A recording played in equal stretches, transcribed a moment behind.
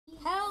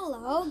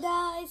Hello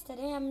guys,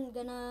 today I'm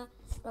gonna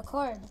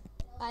record.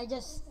 I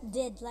just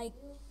did like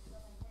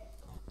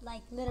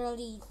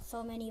literally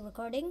so many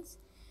recordings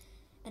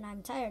and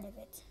I'm tired of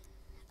it.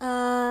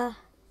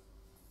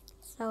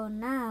 So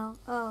now,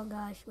 oh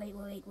gosh, wait,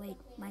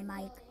 my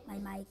mic,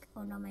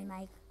 oh no, my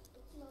mic,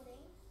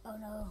 oh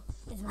no,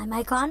 is my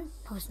mic on?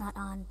 No, it's not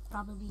on,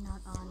 probably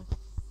not on.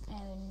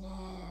 Oh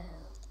no,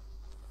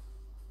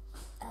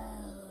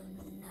 oh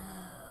no,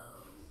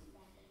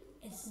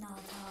 it's not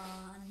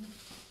on.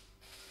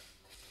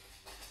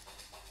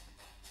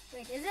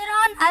 Wait, is it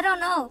on? I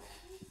don't know.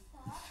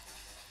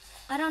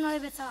 I don't know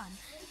if it's on.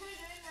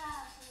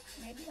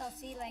 Maybe I'll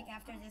see like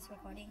after this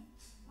recording.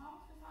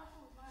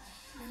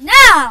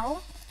 Now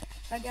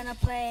we're gonna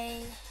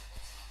play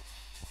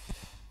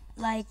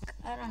like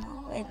I don't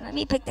know. Wait, let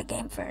me pick the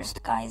game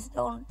first, guys.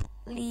 Don't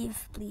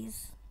leave,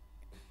 please.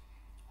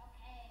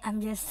 I'm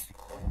just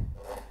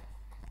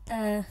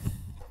a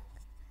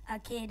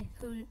kid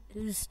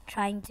who's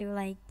trying to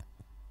like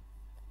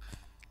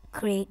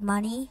create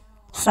money,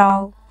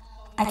 so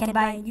I can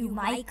buy a new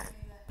mic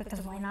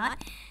because why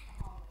not?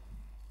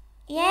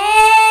 Yeah!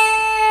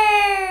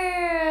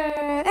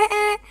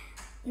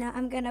 Now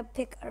I'm gonna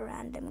pick a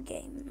random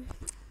game.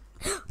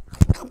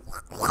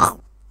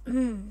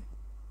 Never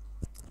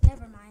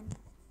mind.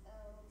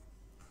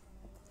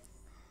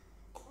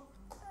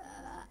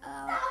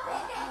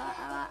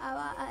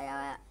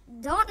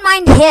 Don't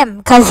mind him,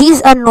 because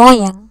he's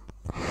annoying.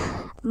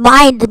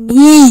 Mind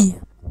me.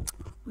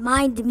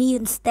 Mind me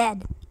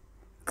instead,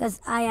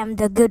 because I am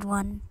the good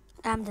one.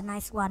 I'm the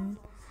nice one.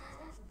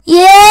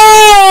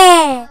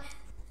 Yeah!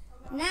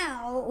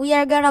 Now we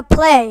are gonna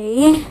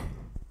play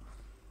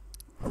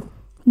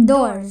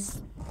Doors,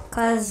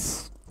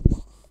 cause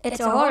it's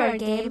a horror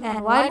game,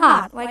 and why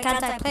not? Why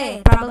can't I play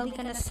it? Probably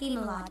gonna scream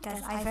a lot,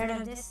 cause I've heard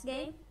of this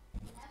game.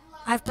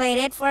 I've played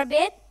it for a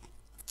bit,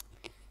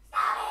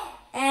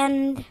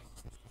 and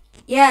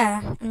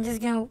yeah, I'm just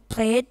gonna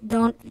play it.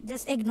 Don't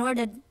just ignore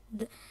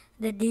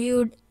the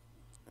dude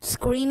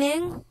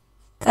screaming,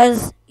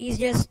 cause he's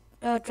just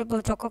a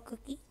triple choco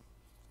cookie.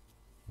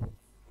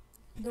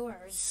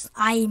 Doors,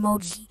 eye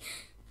emoji.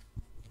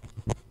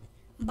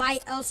 By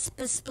L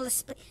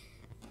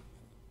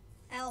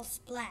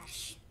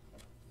Splash.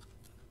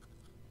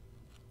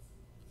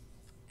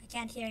 I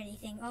can't hear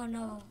anything. Oh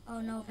no,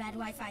 bad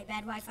Wi-Fi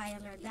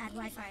alert, bad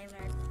Wi-Fi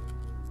alert.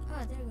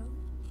 Oh, there you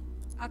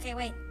go. Okay,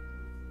 wait.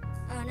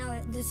 Oh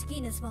no, the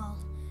screen is small.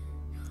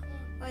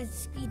 Why is the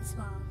screen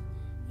small?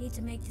 You need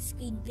to make the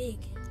screen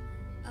big.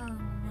 Oh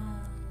no.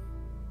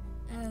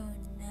 Oh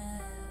no.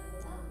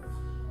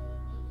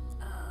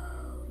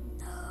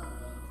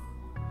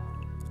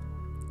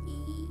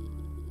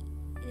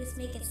 Just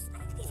make it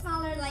slightly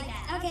smaller like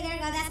that. Okay, there we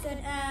go. That's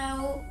good.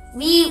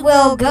 We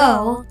will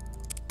go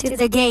to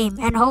the game,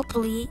 and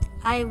hopefully,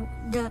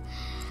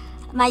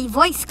 my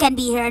voice can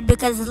be heard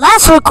because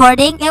last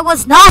recording it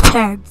was not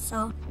heard.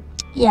 So,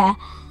 yeah.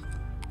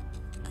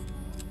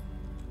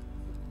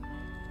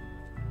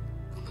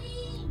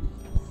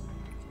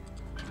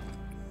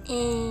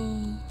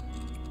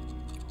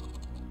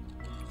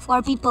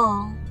 Four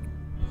people.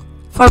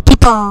 Four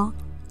people.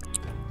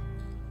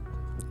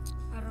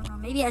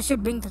 Maybe I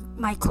should bring the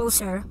mic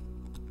closer,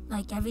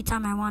 like every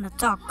time I want to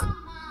talk.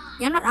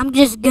 You know, I'm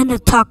just gonna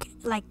talk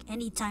like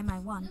anytime I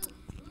want.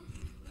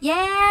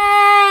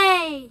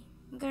 Yay!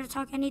 I'm gonna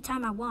talk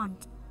anytime I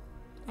want,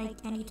 like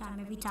anytime,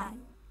 every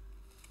time.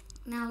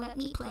 Now let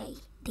me play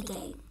the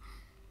game.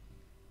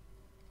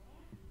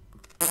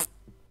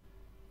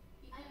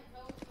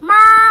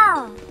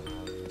 Mom!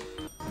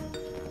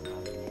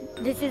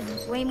 This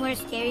is way more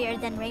scarier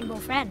than Rainbow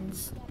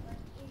Friends.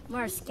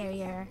 More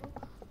scarier.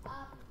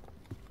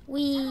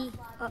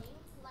 Oh,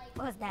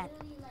 what was that?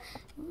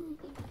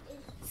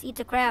 See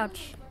to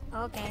crouch.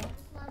 Okay.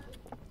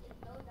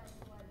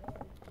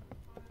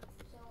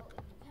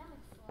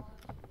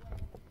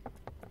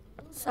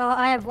 So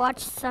I have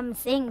watched some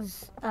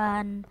things,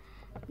 and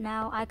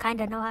now I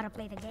kind of know how to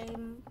play the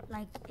game.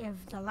 Like if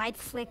the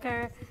lights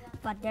flicker,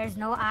 but there's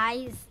no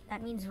eyes,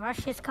 that means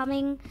rush is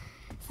coming.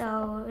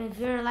 So if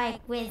you're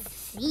like with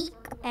Seek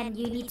and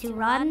you need to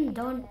run,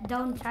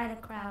 don't try to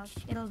crouch.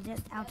 It'll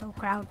just auto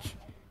crouch.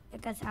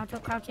 Because auto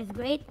crouch is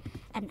great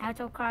and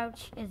auto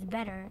crouch is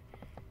better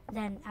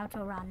than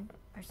auto run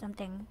or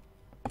something.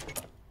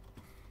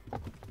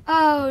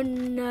 Oh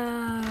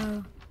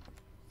no.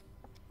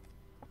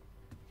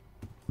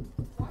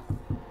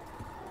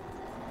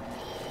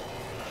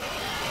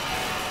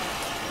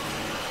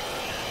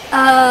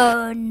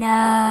 Oh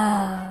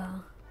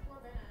no.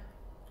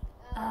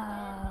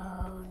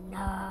 Oh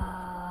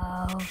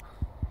no.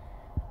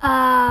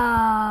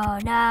 Oh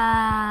no.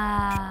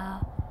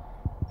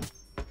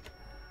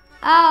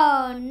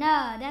 Oh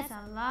no, that's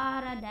a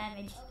lot of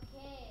damage.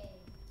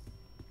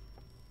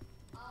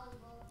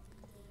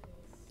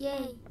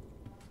 Yay.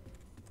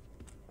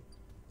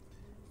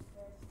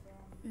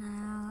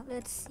 Now,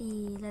 let's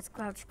see. Let's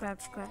crouch.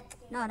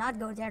 No, not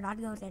go there.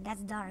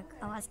 That's dark.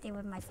 I want to stay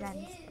with my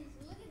friends.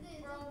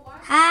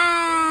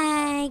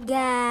 Hi,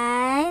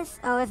 guys.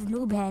 Oh, it's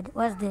Noobhead.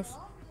 What's this?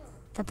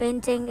 The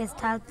painting is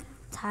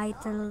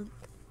titled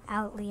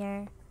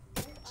Outlier.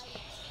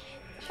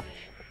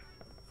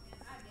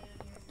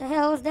 The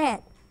hell was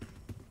that?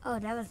 Oh,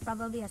 that was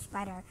probably a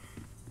spider.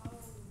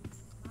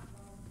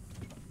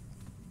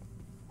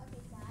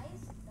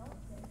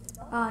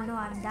 Oh no,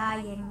 I'm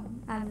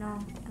dying. I'm no.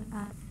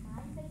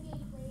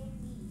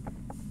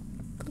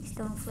 Please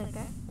don't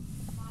flicker.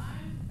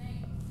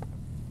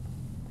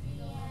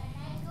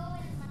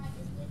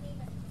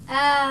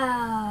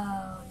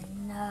 Oh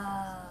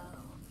no.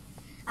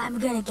 I'm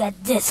gonna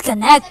get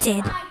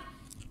disconnected.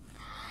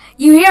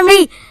 You hear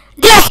me?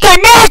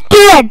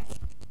 Disconnected!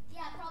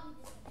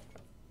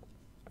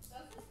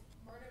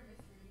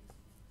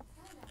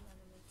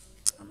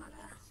 Oh my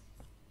god.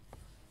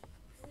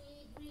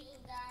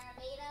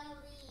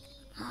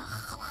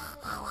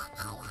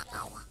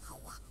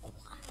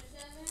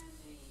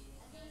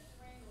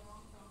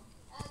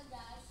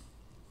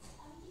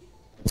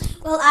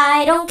 Well,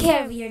 I don't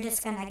care if you're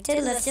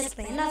disconnected. Let's just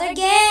play another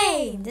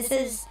game. This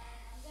is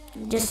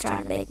just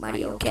trying to make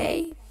money,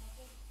 okay?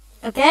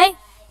 Okay?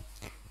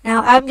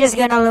 Now I'm just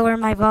gonna lower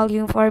my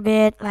volume for a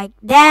bit, like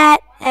that,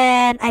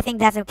 and I think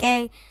that's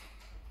okay.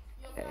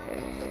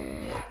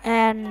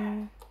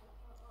 And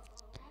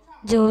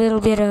do a little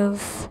bit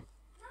of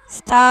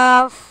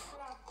stuff,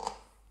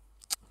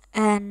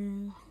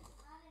 and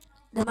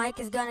the mic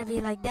is gonna be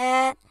like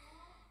that,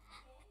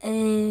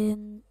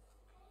 and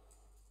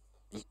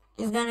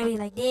it's gonna be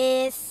like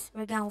this.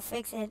 We're gonna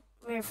fix it.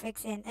 We're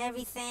fixing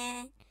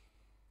everything.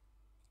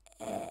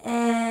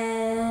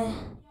 Uh,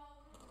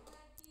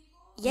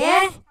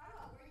 yeah.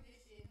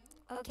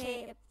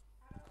 Okay.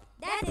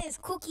 That is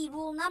cookie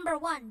rule number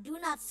 1. Do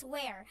not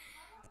swear.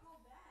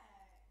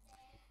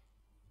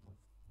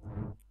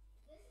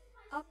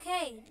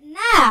 Okay.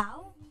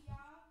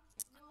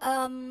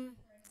 Um.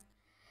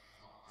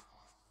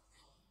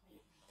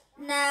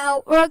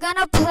 Now we're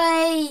gonna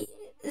play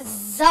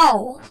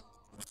Zoe.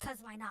 Cause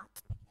why not?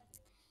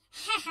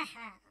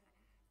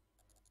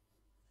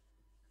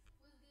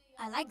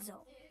 I like Zoe.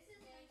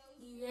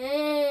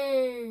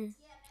 Yay!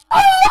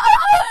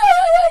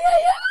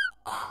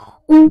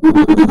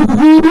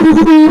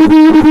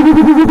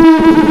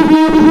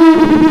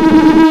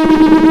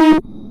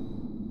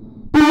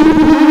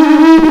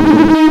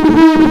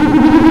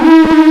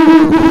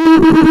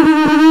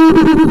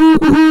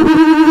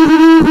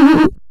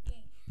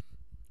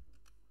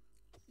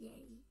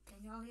 Can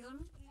y'all hear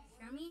me?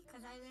 Hear me?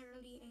 Cause I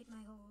literally ate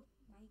my whole.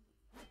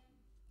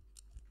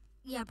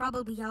 Yeah,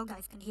 probably y'all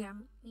guys can hear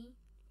me.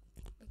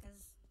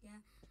 Because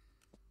yeah.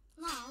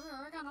 Now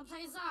we're gonna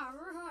play Zoe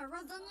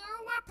with the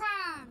new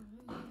weapon.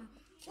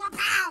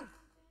 Wapow!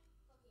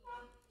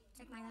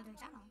 Check my other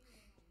channel.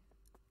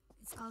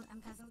 It's called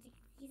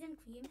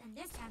ImCasultyCookies'nCream, and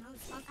this channel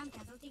is called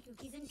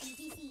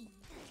ImCasultyCookies'nPTC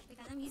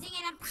because I'm using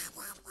it on.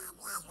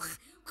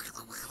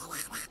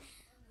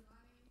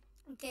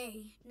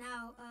 Okay,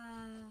 now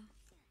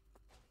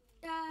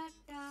da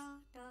da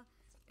da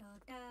da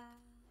da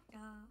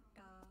da da.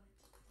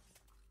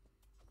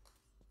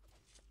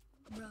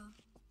 Bro.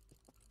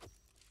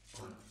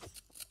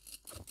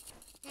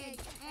 Hey,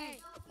 hey.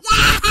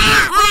 Yeah!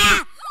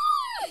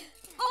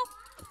 Oh. Oh,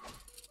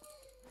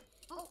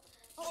 oh,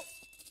 oh,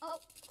 oh,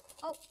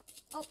 oh, oh,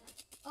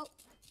 oh,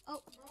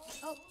 oh,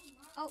 oh,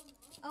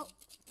 oh,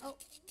 oh,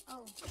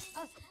 oh,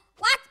 oh.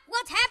 What?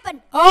 What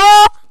happened?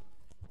 Oh!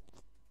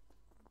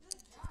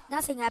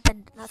 Nothing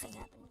happened. Nothing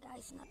happened,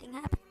 guys. Nothing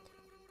happened.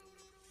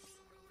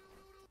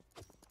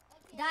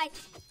 Die.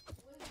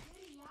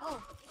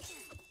 Oh.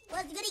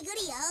 What's goody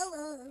goody?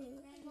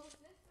 Oh.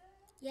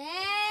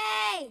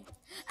 Yay!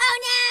 Oh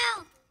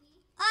no!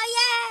 Oh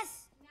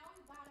yes!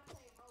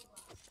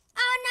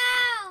 Oh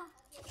no!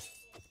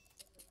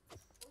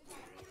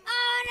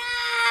 Oh no!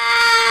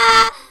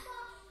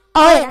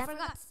 Oh yeah, I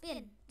forgot.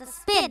 Spin. The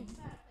spin.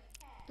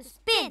 The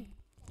spin.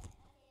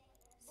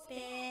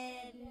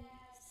 Spin.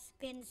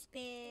 Spin,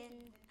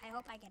 spin. I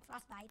hope I get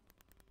frostbite.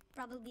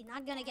 Probably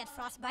not gonna get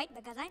frostbite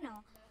because I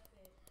know.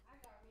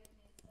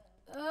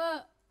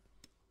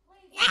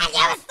 Yeah,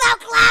 you were so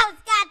close!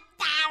 God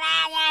damn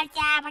it!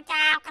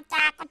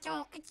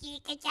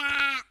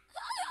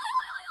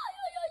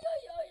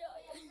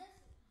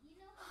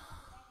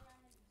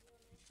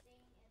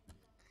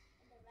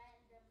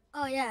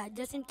 Oh yeah,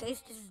 just in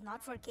case this is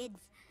not for kids,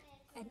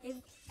 and if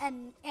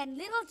and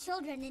little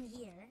children in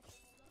here,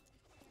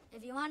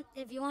 if you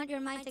want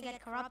your mind to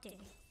get corrupted,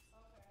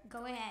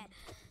 go ahead.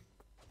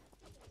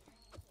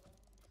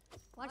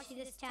 Watch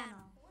this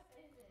channel.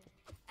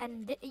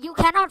 And you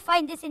cannot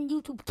find this in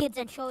YouTube Kids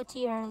and show it to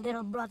your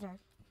little brother.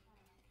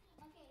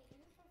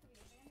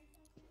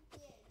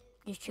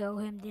 You show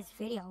him this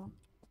video,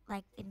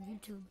 like in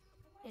YouTube.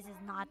 This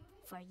is not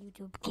for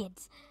YouTube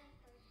Kids.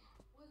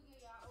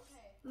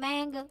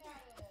 Mango.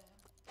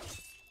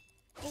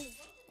 Oh.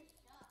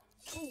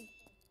 Oh.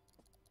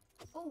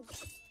 Oh.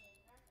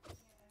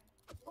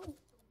 Oh.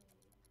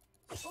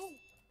 Oh.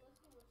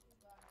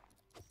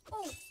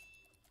 Oh.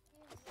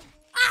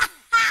 Ah!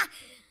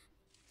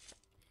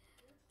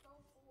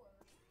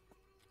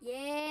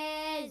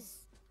 Yes.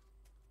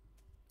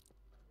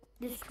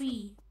 This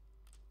tree.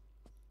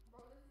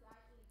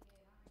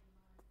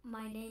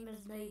 My name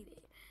is Baby.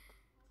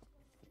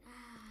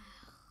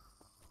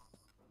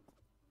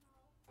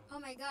 Oh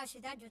my gosh,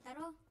 is that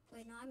Jotaro?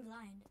 Wait, no, I'm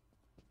blind.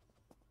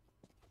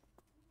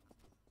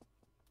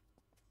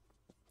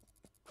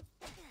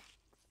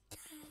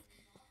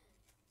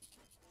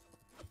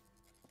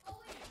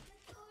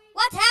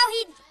 What? How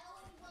he?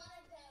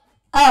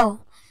 Oh,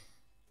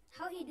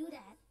 how he do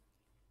that?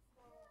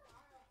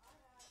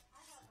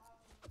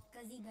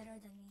 Cause he better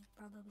than me,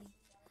 probably.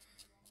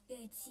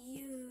 It's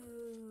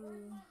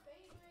you.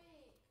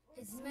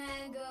 It's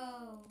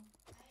Mango.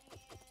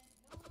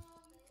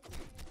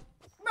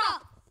 Bro.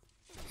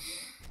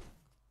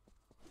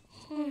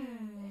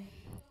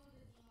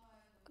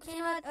 Okay, you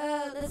know what?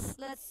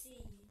 Let's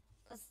see.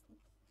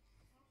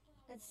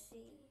 Let's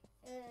see.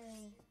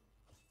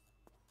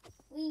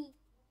 We.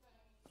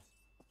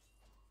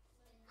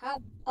 How?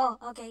 Oh,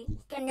 okay.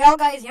 Can y'all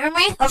guys hear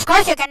me? Of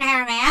course you can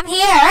hear me. I'm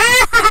here.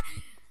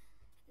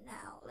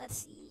 Now let's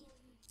see.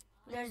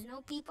 There's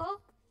no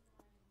people,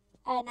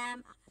 and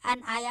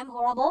I am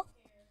horrible.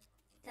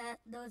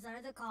 Those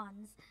are the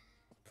cons.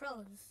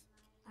 Pros.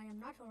 I am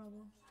not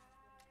horrible.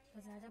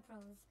 Those are the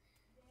pros,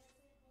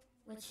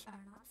 which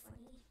are not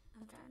funny.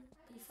 I'm trying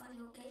to be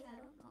funny, okay? I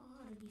don't know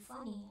how to be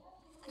funny.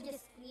 I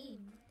just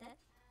scream.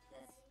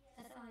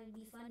 That's how I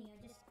be funny.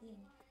 I just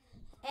scream.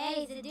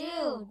 Hey, it's a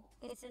dude.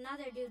 It's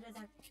another dude with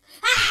a.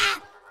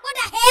 Ah! What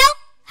the hell?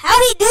 How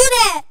he do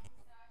that?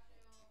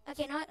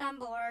 Okay, not I'm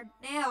bored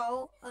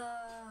now.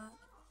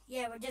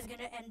 Yeah, we're just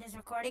gonna end this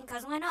recording,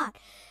 cause why not?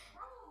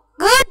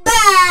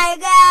 Goodbye,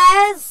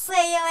 guys.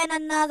 See you in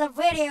another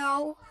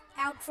video.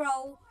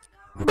 Outro.